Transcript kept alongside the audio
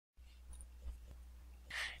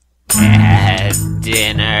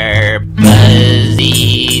dinner. Buzz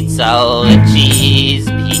eats all the cheese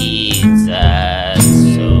pizza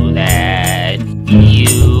so that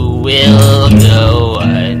you will go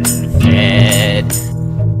unfed.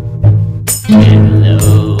 And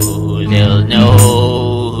though they'll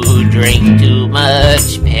know who drank too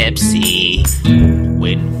much Pepsi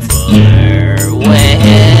when Fuller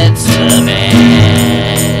wets the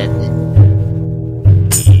bed.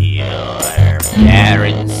 Your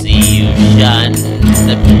parents see you shunned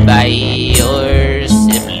by your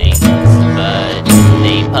siblings, but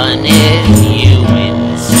they punish you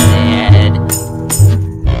instead.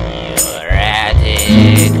 Your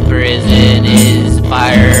attic prison is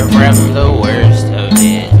far from the worst of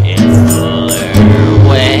it, and Fuller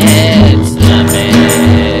wets the bed.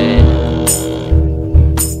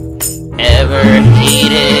 Ever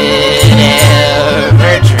hated,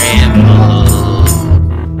 ever trampled,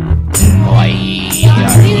 why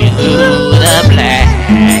are you the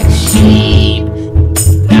black sheep?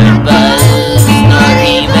 Not Buzz, nor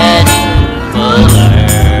even Fuller,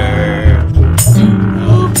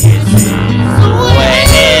 who kisses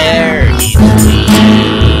where he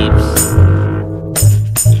sleeps.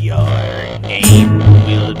 Your name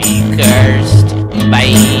will be cursed by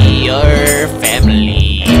your family.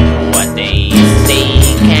 What they say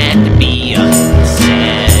can't be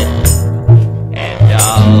unsaid, and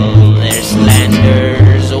all their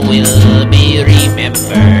slanders will be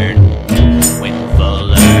remembered when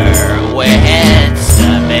Fuller wets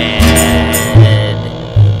the bed.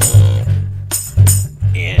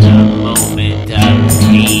 In a moment of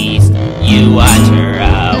haste, you utter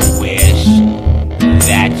a wish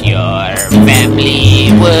that your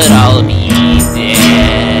family would all be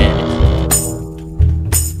dead.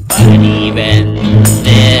 But even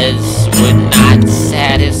this would not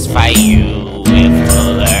satisfy you if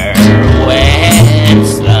Fuller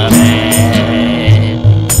wets the bed.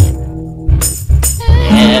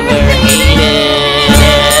 Ever hated,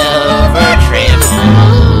 ever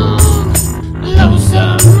trampled,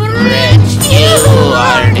 loathsome wretch, you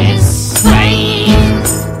are despised.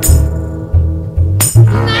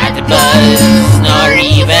 Not Buzz, nor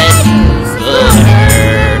even Fuller,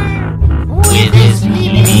 with his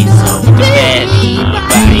beauty so deadly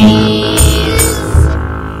bites.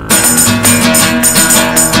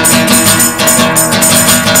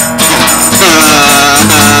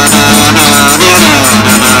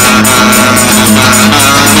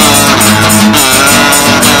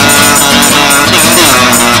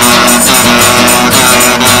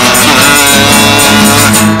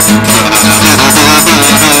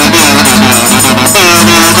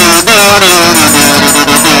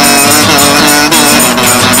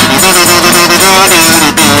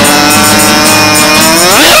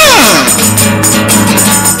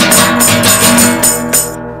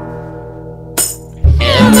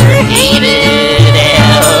 Ever hated,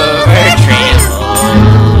 ever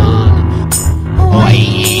trampled, why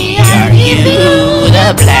are you the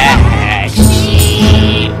black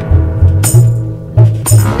sheep?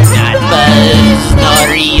 Not Buzz, nor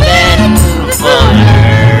even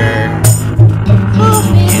Fuller,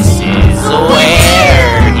 this is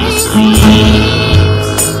where he sleeps.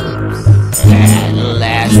 At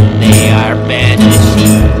last they are